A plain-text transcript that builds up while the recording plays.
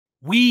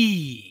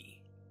We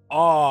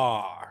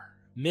are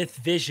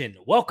Mythvision.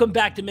 Welcome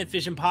back to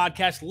Mythvision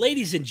Podcast.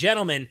 Ladies and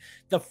gentlemen,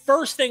 the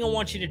first thing I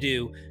want you to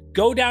do,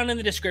 go down in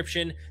the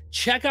description,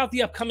 check out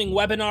the upcoming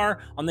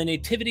webinar on the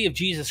nativity of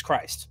Jesus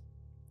Christ.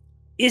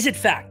 Is it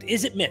fact?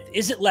 Is it myth?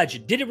 Is it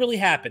legend? Did it really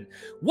happen?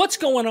 What's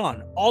going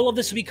on? All of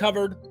this will be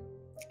covered.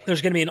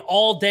 There's going to be an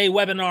all-day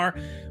webinar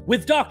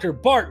with Dr.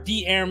 Bart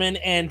Ehrman.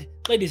 And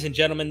ladies and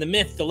gentlemen, the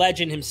myth, the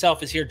legend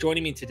himself is here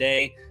joining me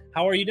today.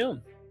 How are you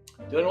doing?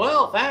 Doing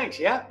well, thanks.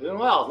 Yeah, doing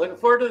well. Looking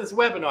forward to this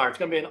webinar. It's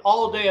going to be an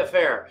all-day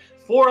affair.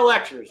 4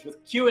 lectures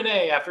with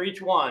Q&A after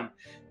each one,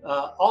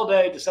 all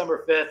day,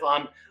 December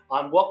 5th,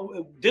 on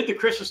what did the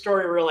Christmas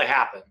story really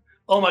happen.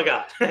 Oh my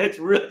God, it's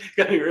really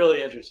going to be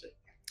really interesting.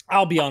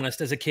 I'll be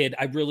honest, as a kid,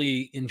 I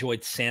really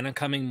enjoyed Santa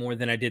coming more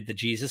than I did the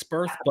Jesus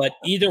birth. But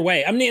either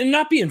way, I mean, I'm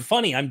not being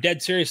funny. I'm dead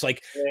serious.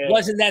 Like,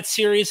 wasn't that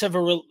serious of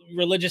a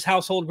religious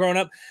household growing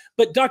up?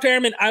 But Dr.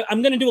 Ehrman,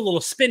 I'm going to do a little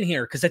spin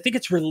here because I think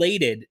it's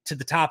related to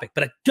the topic,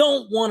 but I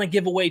don't want to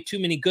give away too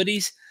many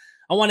goodies.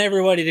 I want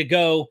everybody to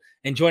go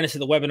and join us at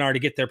the webinar to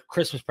get their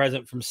Christmas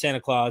present from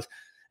Santa Claus.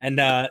 And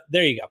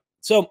there you go.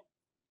 So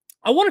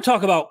I want to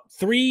talk about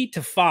 3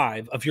 to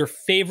 5 of your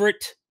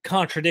favorite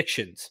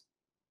contradictions.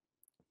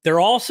 They're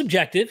all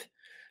subjective.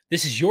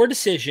 This is your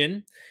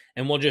decision,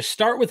 and we'll just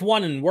start with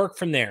one and work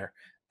from there.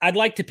 I'd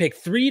like to pick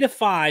 3 to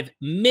 5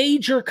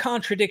 major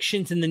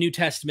contradictions in the New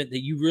Testament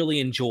that you really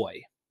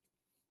enjoy.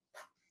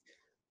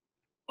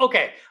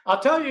 Okay, I'll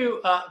tell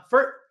you,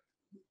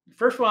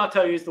 first one I'll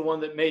tell you is the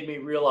one that made me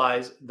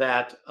realize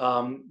that,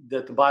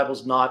 that the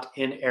Bible's not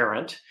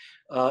inerrant.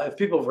 If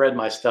people have read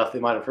my stuff, they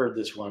might have heard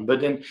this one.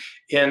 But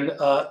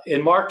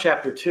in Mark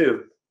chapter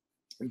 2,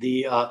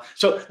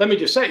 so let me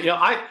just say,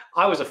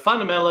 I was a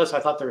fundamentalist. I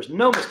thought there was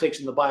no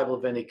mistakes in the Bible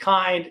of any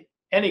kind,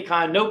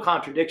 no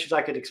contradictions.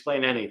 I could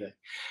explain anything.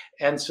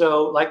 And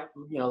so like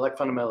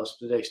fundamentalists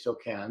today still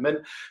can.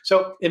 And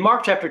so in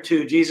Mark chapter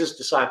 2, Jesus'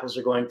 disciples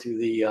are going through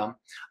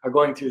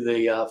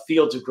the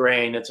fields of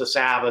grain. It's a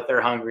Sabbath.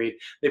 They're hungry.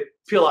 They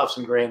peel off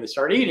some grain. They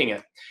start eating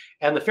it.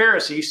 And the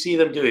Pharisees see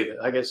them doing it.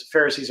 I guess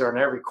Pharisees are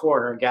in every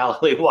corner in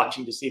Galilee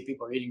watching to see if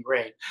people are eating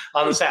grain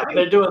on the Sabbath.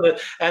 They're doing it.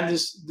 And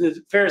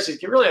the Pharisees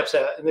get really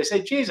upset. And they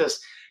say,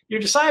 Jesus, your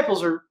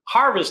disciples are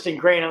harvesting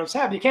grain on the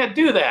Sabbath. You can't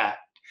do that.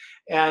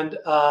 And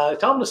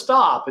tell them to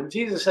stop. And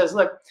Jesus says,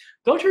 look,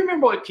 don't you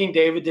remember what King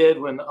David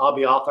did when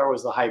Abiathar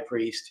was the high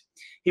priest?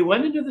 He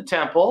went into the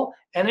temple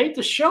and ate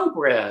the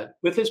showbread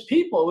with his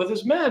people, with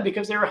his men,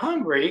 because they were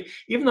hungry,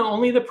 even though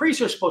only the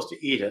priests are supposed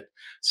to eat it.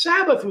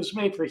 Sabbath was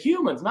made for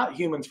humans, not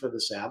humans for the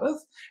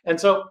Sabbath. And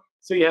so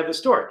you have this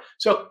story.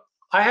 So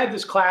I had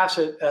this class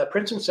at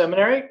Princeton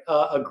Seminary,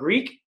 a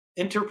Greek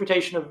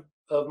interpretation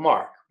of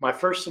Mark. My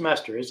first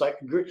semester is like,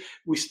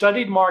 we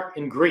studied Mark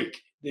in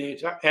Greek.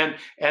 And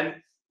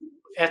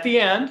at the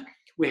end,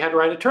 we had to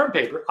write a term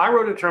paper. I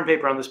wrote a term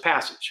paper on this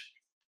passage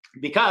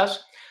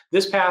because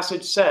this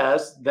passage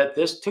says that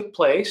this took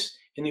place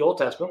in the Old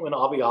Testament when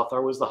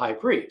Abiathar was the high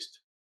priest.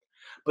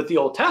 But the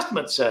Old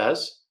Testament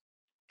says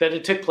that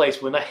it took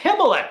place when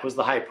Ahimelech was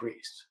the high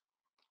priest,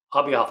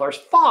 Abiathar's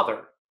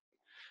father.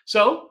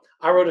 So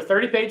I wrote a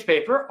 30-page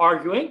paper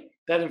arguing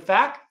that, in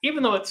fact,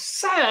 even though it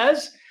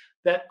says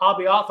that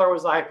Abiathar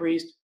was the high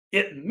priest,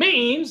 it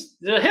means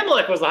that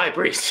Ahimelech was the high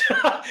priest.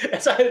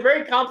 And so it's a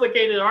very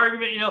complicated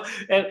argument,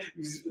 and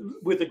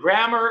with the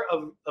grammar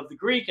of the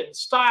Greek and the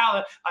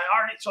style,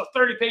 so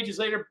 30 pages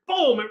later,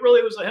 boom, it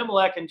really was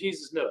Ahimelech, and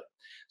Jesus knew it.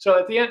 So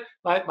at the end,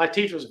 my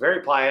teacher was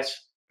very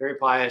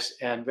pious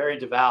and very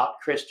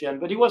devout Christian,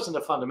 but he wasn't a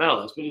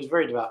fundamentalist, but he was a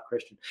very devout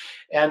Christian.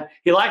 And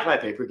he liked my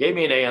paper, gave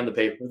me an A on the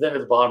paper. But then at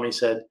the bottom, he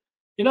said,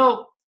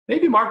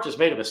 maybe Mark just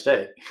made a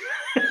mistake.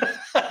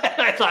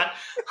 I thought,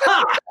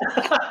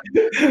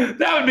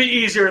 that would be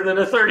easier than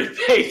a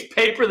 30-page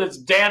paper that's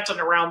dancing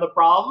around the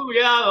problem.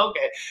 Yeah,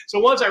 okay. So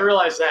once I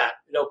realized that,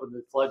 it opened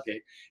the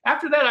floodgate.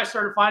 After that, I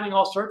started finding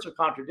all sorts of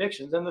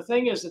contradictions. And the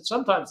thing is that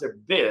sometimes they're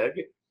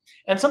big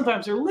and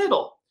sometimes they're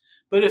little.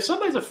 But if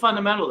somebody's a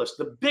fundamentalist,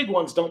 the big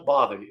ones don't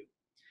bother you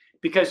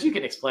because you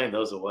can explain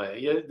those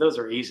away. Those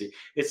are easy.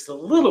 It's the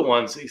little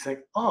ones that you think,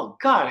 oh,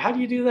 God, how do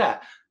you do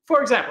that?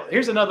 For example,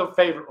 here's another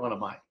favorite one of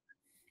mine.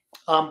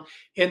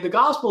 In the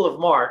Gospel of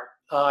Mark,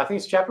 I think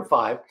it's chapter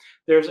 5.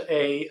 There's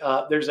a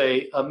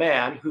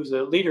man who's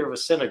a leader of a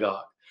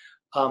synagogue,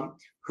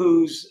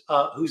 whose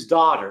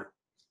daughter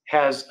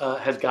has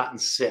gotten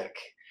sick,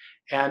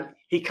 and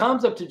he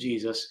comes up to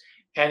Jesus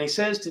and he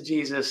says to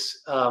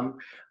Jesus,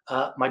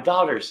 "My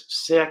daughter's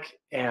sick,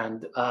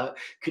 and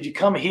could you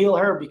come heal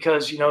her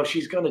because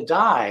she's going to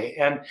die?"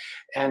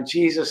 And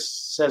Jesus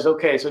says,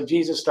 "Okay." So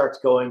Jesus starts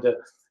going to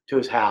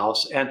his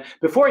house, and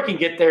before he can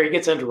get there, he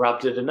gets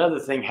interrupted. Another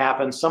thing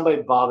happens.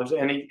 Somebody bothers,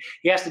 and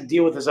he has to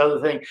deal with this other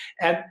thing.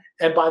 And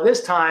by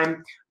this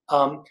time,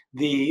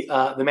 the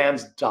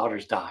man's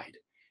daughter's died.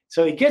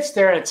 So he gets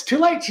there, and it's too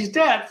late. She's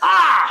dead.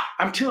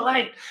 I'm too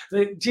late.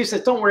 Jesus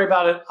says, "Don't worry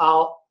about it.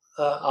 I'll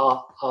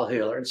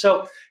heal her." And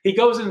so he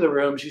goes into the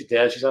room. She's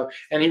dead.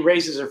 And he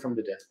raises her from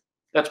the dead.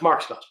 That's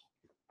Mark's gospel.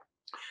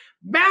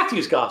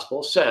 Matthew's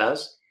gospel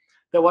says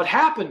that what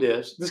happened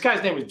is, this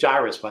guy's name was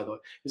Jairus, by the way.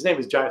 His name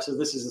was Jairus. So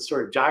this is the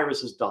story of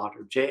Jairus'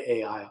 daughter,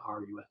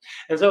 Jairus.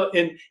 And so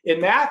in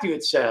Matthew,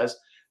 it says,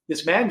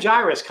 this man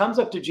Jairus comes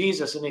up to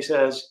Jesus and he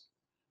says,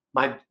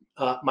 my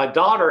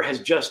daughter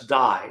has just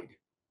died.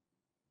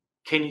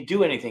 Can you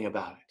do anything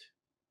about it?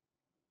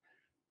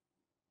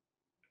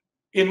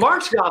 In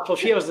Mark's gospel,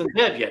 she wasn't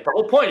dead yet. The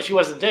whole point is she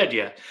wasn't dead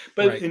yet.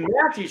 But right. In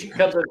Matthew, she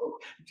comes up,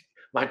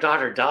 my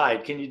daughter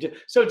died. Can you do?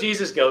 So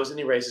Jesus goes and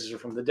he raises her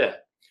from the dead.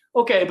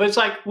 Okay, but it's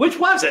like, which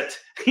was it?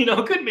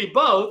 It couldn't be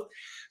both.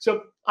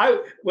 So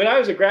when I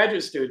was a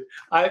graduate student,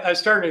 I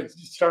started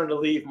to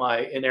leave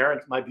my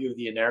view of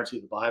the inerrancy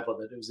of the Bible,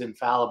 that it was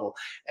infallible.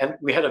 And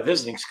we had a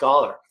visiting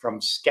scholar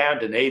from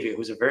Scandinavia, who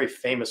was a very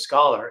famous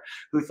scholar,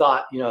 who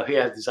thought, he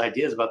had these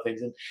ideas about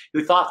things, and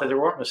who thought that there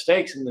weren't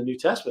mistakes in the New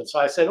Testament. So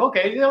I said,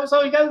 okay,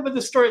 so you got with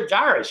the story of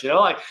Jairus,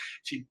 like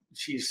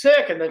she's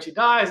sick and then she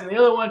dies, and the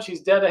other one,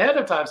 she's dead ahead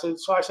of time. So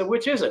I said,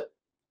 which is it?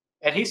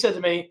 And he said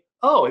to me,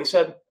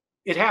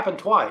 it happened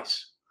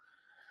twice.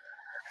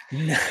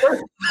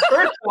 First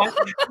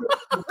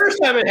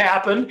time it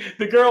happened,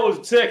 the girl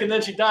was sick and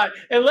then she died.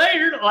 And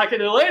later, like in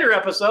a later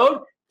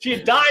episode, she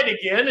had died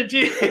again. And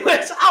she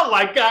was, oh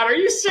my God, are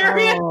you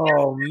serious?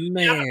 Oh,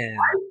 man.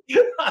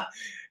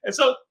 And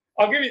so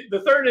I'll give you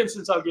the third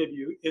instance I'll give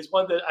you is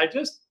one that I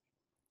just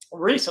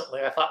recently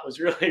I thought was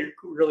really,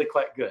 really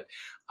quite good.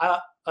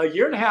 A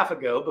year and a half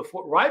ago,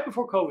 right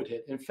before COVID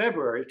hit, in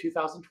February of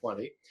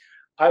 2020,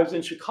 I was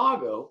in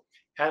Chicago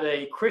at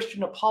a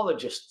Christian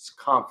apologists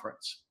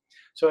conference.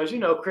 So as you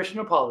know, Christian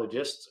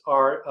apologists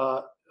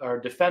are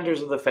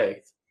defenders of the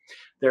faith.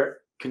 They're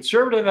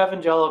conservative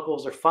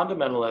evangelicals or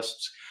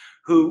fundamentalists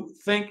who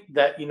think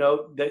that,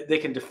 that they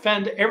can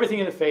defend everything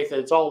in the faith, that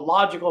it's all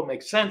logical,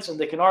 makes sense, and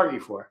they can argue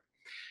for it.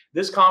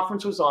 This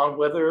conference was on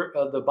whether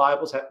the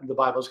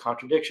Bible's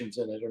contradictions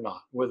in it or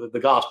not, whether the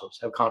Gospels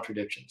have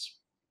contradictions.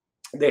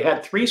 They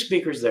had 3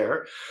 speakers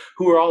there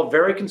who were all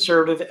very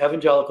conservative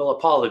evangelical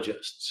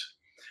apologists.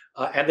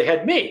 And they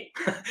had me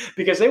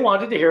because they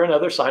wanted to hear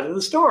another side of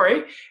the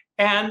story.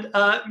 And,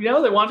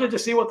 they wanted to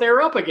see what they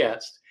were up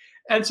against.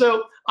 And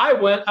so I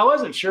went. I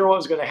wasn't sure what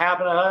was going to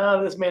happen.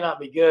 This may not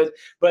be good,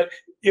 but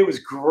it was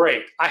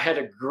great. I had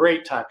a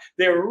great time.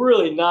 They were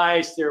really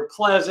nice. They were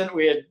pleasant.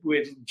 We had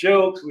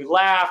jokes. We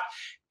laughed.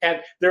 And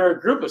there were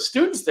a group of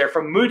students there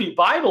from Moody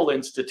Bible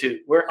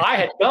Institute, where I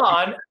had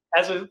gone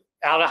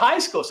out of high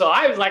school. So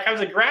I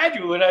was a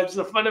graduate when I was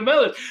a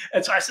fundamentalist.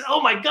 And so I said,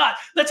 oh my God,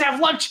 let's have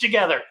lunch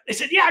together. They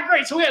said, yeah,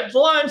 great. So we had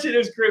lunch and it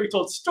was great. We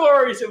told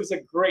stories. It was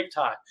a great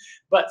time.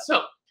 But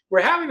so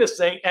we're having this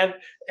thing and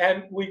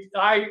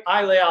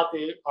I lay out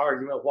the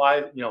argument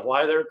why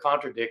there are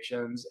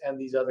contradictions, and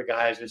these other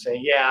guys are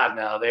saying, yeah,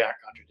 no, they aren't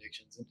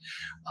contradictions.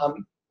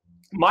 And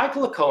Mike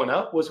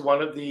Licona was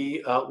one of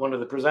the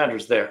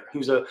presenters there,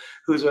 who's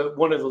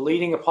one of the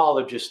leading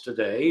apologists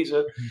today.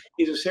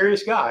 He's a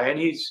serious guy, and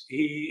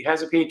he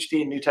has a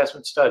PhD in New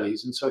Testament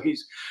studies, and so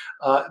he's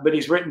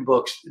written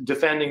books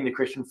defending the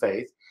Christian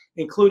faith,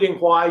 including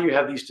why you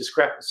have these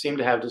seem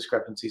to have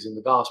discrepancies in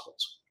the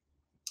Gospels.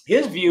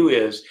 His view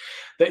is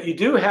that you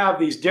do have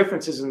these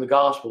differences in the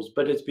Gospels,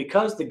 but it's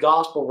because the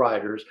Gospel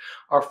writers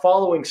are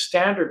following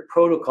standard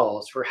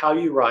protocols for how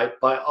you write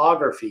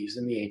biographies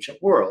in the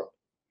ancient world.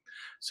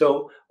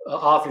 So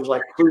authors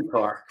like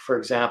Plutarch, for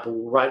example,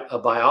 will write a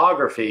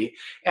biography,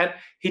 and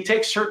he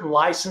takes certain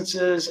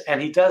licenses and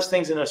he does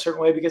things in a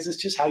certain way because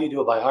it's just how you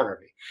do a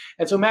biography.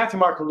 And so Matthew,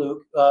 Mark, and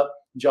Luke,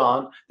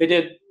 John,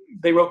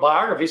 they wrote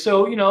biographies.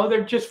 So,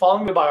 they're just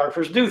following the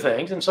biographers do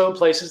things. And so in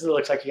places it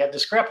looks like you have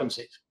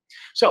discrepancies.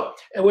 So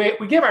we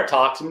give our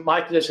talks, and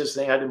Mike does his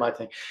thing, I do my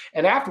thing.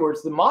 And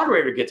afterwards, the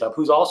moderator gets up,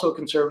 who's also a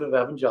conservative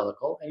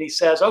evangelical, and he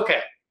says,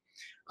 okay,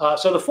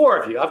 so the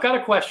 4 of you, I've got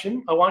a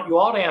question. I want you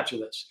all to answer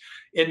this.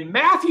 In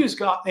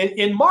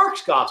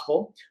Mark's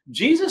gospel,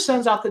 Jesus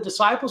sends out the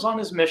disciples on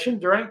his mission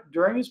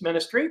during his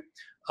ministry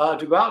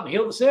to go out and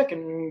heal the sick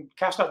and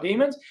cast out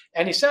demons.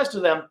 And he says to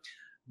them,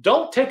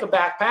 don't take a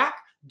backpack,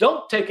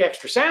 don't take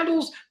extra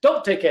sandals,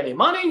 don't take any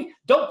money,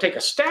 don't take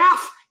a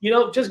staff,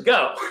 just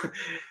go.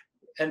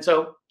 And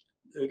so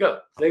there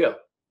you go.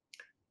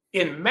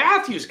 In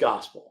Matthew's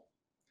gospel,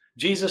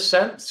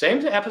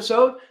 same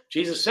episode,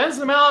 Jesus sends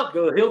them out,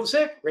 go heal the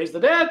sick, raise the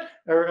dead,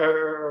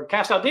 or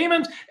cast out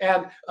demons,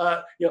 and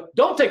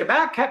don't take a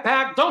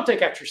backpack, don't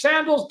take extra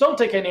sandals, don't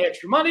take any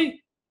extra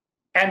money,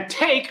 and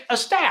take a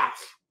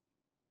staff.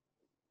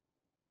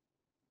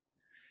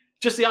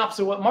 Just the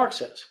opposite of what Mark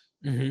says.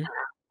 Mm-hmm.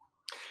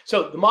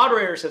 So the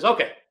moderator says,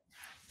 okay,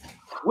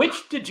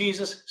 which did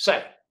Jesus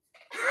say?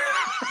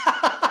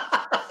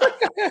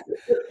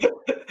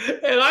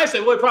 And I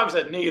said, well, he probably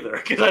said neither,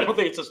 because I don't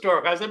think it's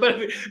historical. I said, but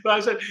I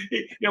said,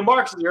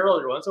 Mark's the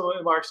earlier one. So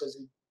when Mark says,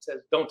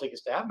 don't take a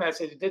staff, and I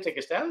said he did take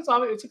a staff,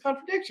 it's a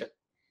contradiction.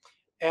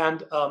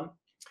 And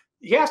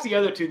he asked the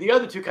other two. The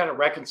other two kind of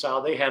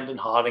reconcile. They hemmed and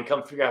hawed and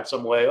come figure out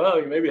some way.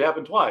 Oh, maybe it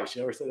happened twice,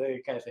 or so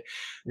they kind of thing.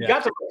 Yeah.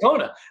 Got to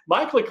Licona.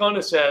 Mike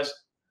Licona says,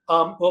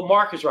 well,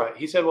 Mark is right.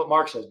 He said what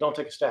Mark says, don't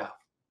take a staff.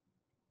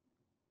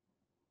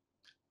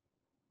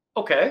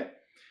 Okay.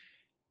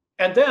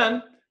 And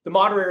then the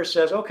moderator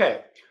says,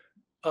 okay,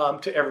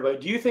 to everybody,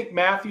 do you think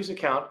Matthew's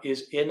account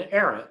is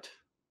inerrant?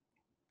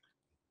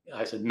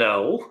 I said,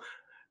 no.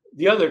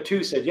 The other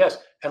two said yes.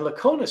 And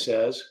Lacona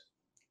says,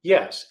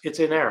 yes, it's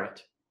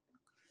inerrant.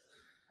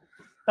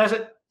 I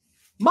said,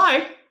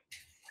 Mike,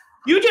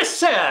 you just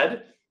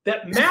said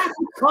that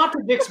Matthew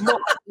contradicts Mark.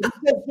 He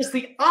says just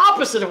the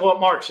opposite of what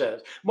Mark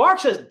says. Mark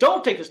says,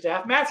 don't take a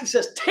staff. Matthew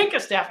says, take a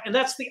staff. And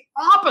that's the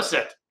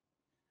opposite.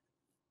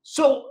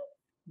 So,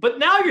 but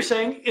now you're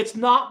saying it's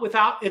not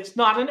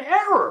an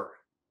error.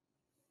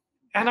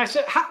 And I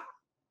said,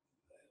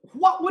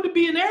 what would it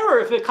be an error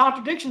if a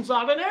contradiction's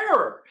not an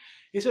error?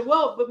 He said,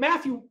 well, but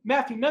Matthew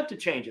meant to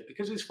change it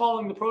because he's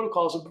following the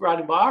protocols of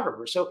writing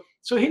biographers.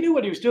 So he knew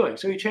what he was doing.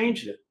 So he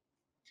changed it.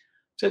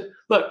 Said,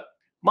 look,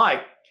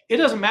 Mike, it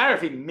doesn't matter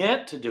if he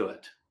meant to do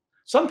it.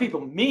 Some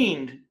people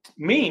mean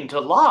to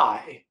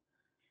lie,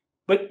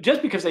 but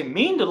just because they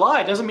mean to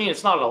lie doesn't mean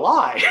it's not a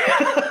lie.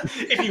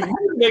 If you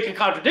really make a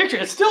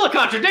contradiction, it's still a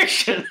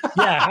contradiction.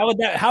 Yeah,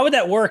 how would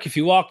that work if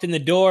you walked in the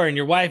door and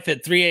your wife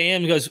at 3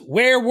 a.m. goes,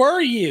 "Where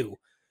were you?"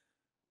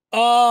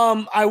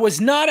 I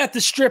was not at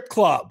the strip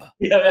club.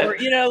 Yeah,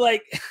 or,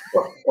 like.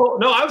 Oh,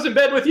 no, I was in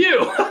bed with you.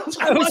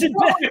 I was in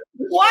bed.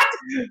 What?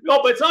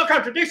 No, but it's not a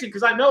contradiction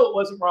because I know it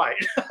wasn't right.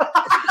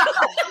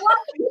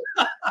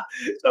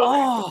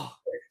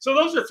 So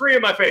those are three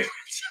of my favorites.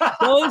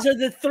 Those are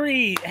the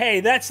three.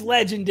 Hey, that's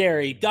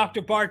legendary.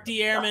 Dr. Bart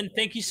Ehrman,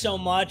 thank you so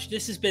much.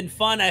 This has been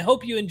fun. I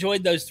hope you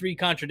enjoyed those three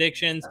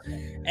contradictions.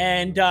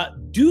 And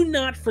do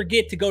not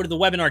forget to go to the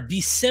webinar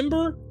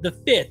December the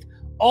 5th.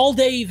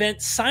 All-day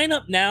event. Sign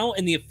up now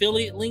in the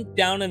affiliate link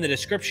down in the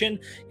description.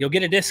 You'll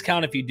get a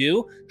discount if you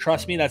do.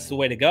 Trust me, that's the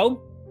way to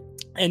go.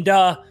 And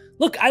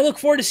look, I look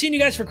forward to seeing you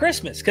guys for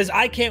Christmas because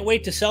I can't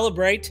wait to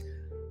celebrate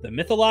the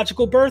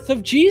mythological birth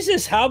of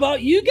Jesus. How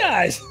about you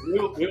guys? We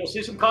will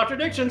see some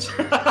contradictions.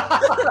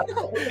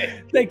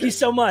 Thank you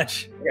so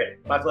much. Okay,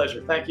 my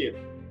pleasure. Thank you.